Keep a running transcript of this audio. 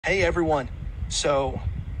Hey everyone! So,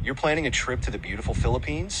 you're planning a trip to the beautiful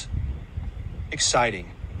Philippines?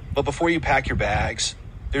 Exciting. But before you pack your bags,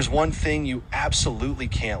 there's one thing you absolutely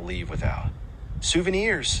can't leave without.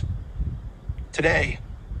 Souvenirs. Today,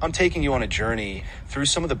 I'm taking you on a journey through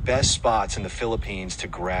some of the best spots in the Philippines to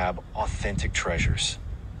grab authentic treasures.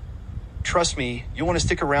 Trust me, you'll want to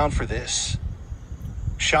stick around for this.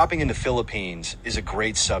 Shopping in the Philippines is a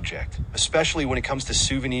great subject, especially when it comes to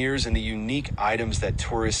souvenirs and the unique items that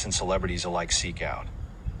tourists and celebrities alike seek out.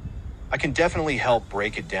 I can definitely help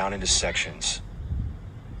break it down into sections.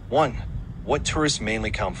 1. What tourists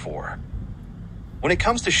mainly come for. When it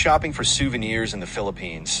comes to shopping for souvenirs in the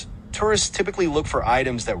Philippines, tourists typically look for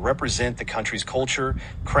items that represent the country's culture,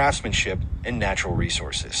 craftsmanship, and natural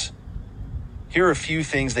resources. Here are a few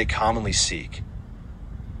things they commonly seek.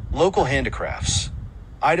 Local handicrafts.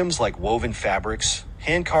 Items like woven fabrics,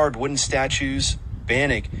 hand-carved wooden statues,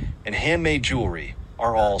 banik, and handmade jewelry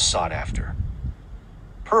are all sought after.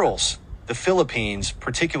 Pearls. The Philippines,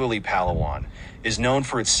 particularly Palawan, is known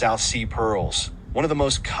for its South Sea pearls, one of the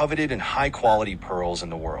most coveted and high-quality pearls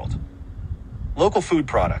in the world. Local food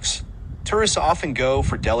products. Tourists often go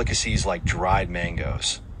for delicacies like dried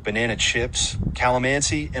mangoes, banana chips,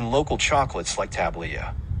 calamansi, and local chocolates like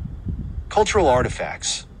tablilla. Cultural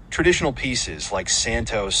artifacts. Traditional pieces like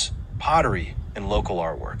santos, pottery, and local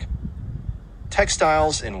artwork.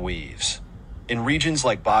 Textiles and weaves. In regions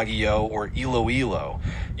like Baguio or Iloilo,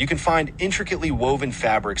 you can find intricately woven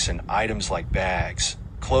fabrics and items like bags,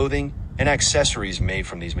 clothing, and accessories made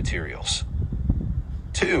from these materials.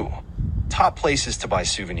 2. Top places to buy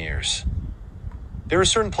souvenirs. There are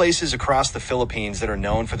certain places across the Philippines that are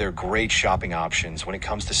known for their great shopping options when it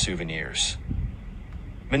comes to souvenirs.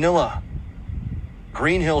 Manila.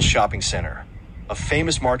 Green Hills Shopping Center, a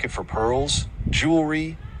famous market for pearls,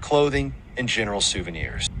 jewelry, clothing, and general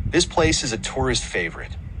souvenirs. This place is a tourist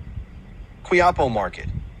favorite. Quiapo Market,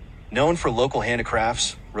 known for local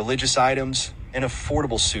handicrafts, religious items, and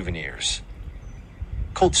affordable souvenirs.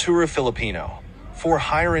 Cultura Filipino, for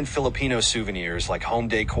higher-end Filipino souvenirs like home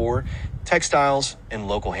decor, textiles, and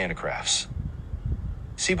local handicrafts.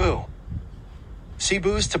 Cebu.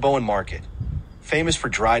 Cebu's Taboan Market, famous for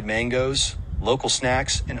dried mangoes, local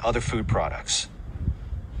snacks, and other food products.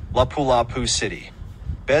 Lapu-Lapu City,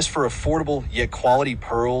 best for affordable yet quality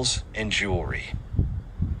pearls and jewelry.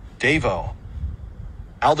 Davao.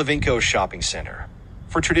 Aldavinco Shopping Center,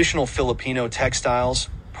 for traditional Filipino textiles,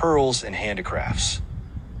 pearls, and handicrafts.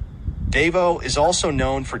 Davao is also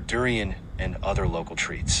known for durian and other local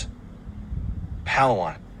treats.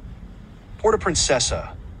 Palawan. Puerto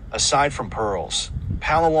Princesa. Aside from pearls,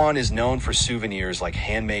 Palawan is known for souvenirs like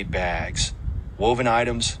handmade bags, woven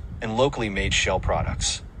items, and locally made shell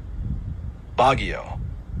products. Baguio.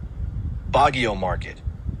 Baguio Market,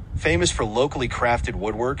 famous for locally crafted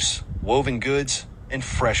woodworks, woven goods, and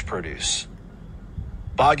fresh produce.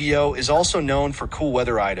 Baguio is also known for cool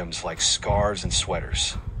weather items like scarves and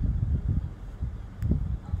sweaters.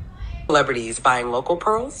 Celebrities buying local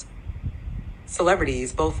pearls?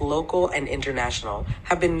 Celebrities, both local and international,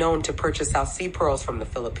 have been known to purchase South Sea pearls from the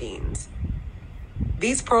Philippines.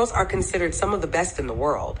 These pearls are considered some of the best in the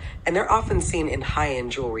world, and they're often seen in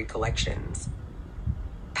high-end jewelry collections.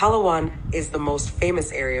 Palawan is the most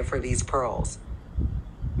famous area for these pearls.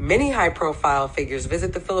 Many high-profile figures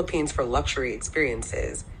visit the Philippines for luxury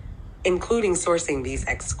experiences, including sourcing these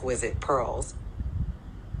exquisite pearls.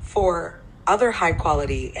 For other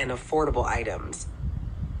high-quality and affordable items.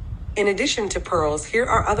 In addition to pearls, here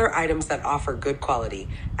are other items that offer good quality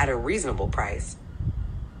at a reasonable price.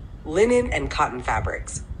 Linen and cotton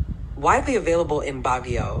fabrics. Widely available in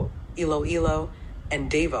Baguio, Iloilo, and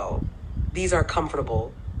Davao, these are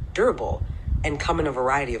comfortable, durable, and come in a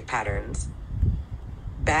variety of patterns.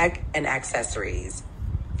 Bag and accessories.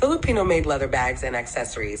 Filipino-made leather bags and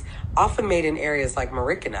accessories, often made in areas like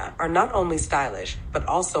Marikina, are not only stylish, but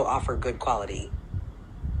also offer good quality.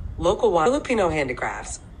 Local Filipino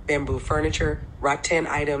handicrafts, bamboo furniture, rattan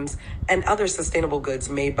items, and other sustainable goods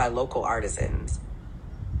made by local artisans.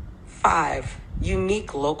 5.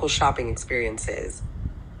 Unique local shopping experiences.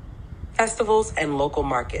 Festivals and local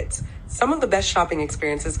markets. Some of the best shopping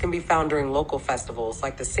experiences can be found during local festivals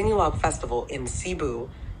like the Sinulog Festival in Cebu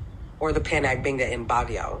or the Panagbinga in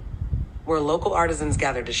Baguio, where local artisans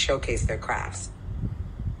gather to showcase their crafts.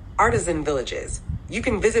 Artisan villages. You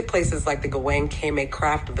can visit places like the Gawang Kame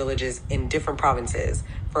craft villages in different provinces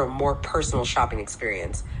for a more personal shopping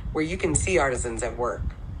experience, where you can see artisans at work.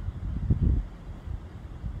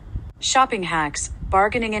 Shopping hacks,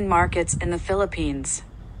 bargaining in markets in the Philippines.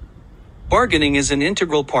 Bargaining is an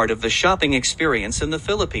integral part of the shopping experience in the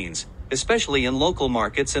Philippines, especially in local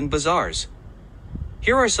markets and bazaars.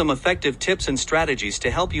 Here are some effective tips and strategies to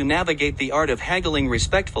help you navigate the art of haggling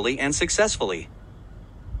respectfully and successfully.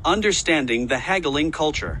 Understanding the haggling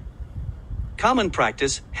culture. Common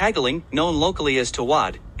practice, haggling, known locally as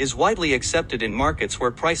tawad, is widely accepted in markets where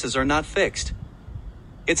prices are not fixed.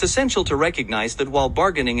 It's essential to recognize that while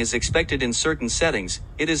bargaining is expected in certain settings,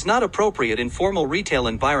 it is not appropriate in formal retail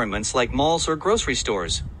environments like malls or grocery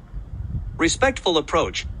stores. Respectful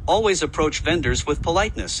approach: always approach vendors with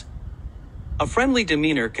politeness. A friendly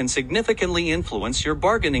demeanor can significantly influence your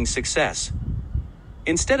bargaining success.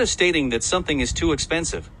 Instead of stating that something is too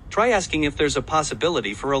expensive, try asking if there's a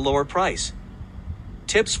possibility for a lower price.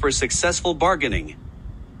 Tips for successful bargaining.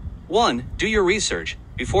 1. Do your research.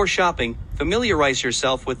 Before shopping, familiarize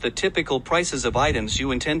yourself with the typical prices of items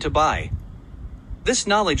you intend to buy. This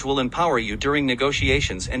knowledge will empower you during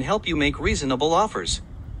negotiations and help you make reasonable offers.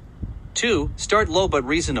 2. Start low but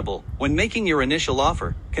reasonable. When making your initial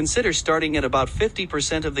offer, consider starting at about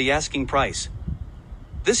 50% of the asking price.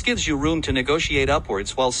 This gives you room to negotiate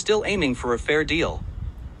upwards while still aiming for a fair deal.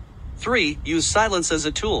 3. Use silence as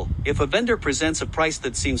a tool. If a vendor presents a price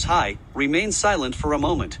that seems high, remain silent for a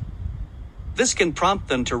moment. This can prompt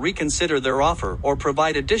them to reconsider their offer or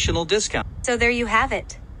provide additional discount. So there you have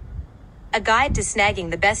it. A guide to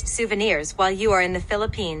snagging the best souvenirs while you are in the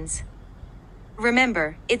Philippines.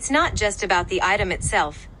 Remember, it's not just about the item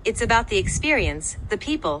itself, it's about the experience, the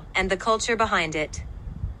people, and the culture behind it.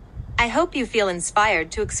 I hope you feel inspired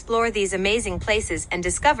to explore these amazing places and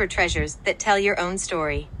discover treasures that tell your own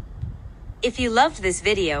story. If you loved this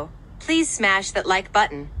video, please smash that like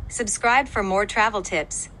button, subscribe for more travel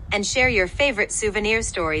tips, and share your favorite souvenir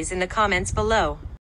stories in the comments below.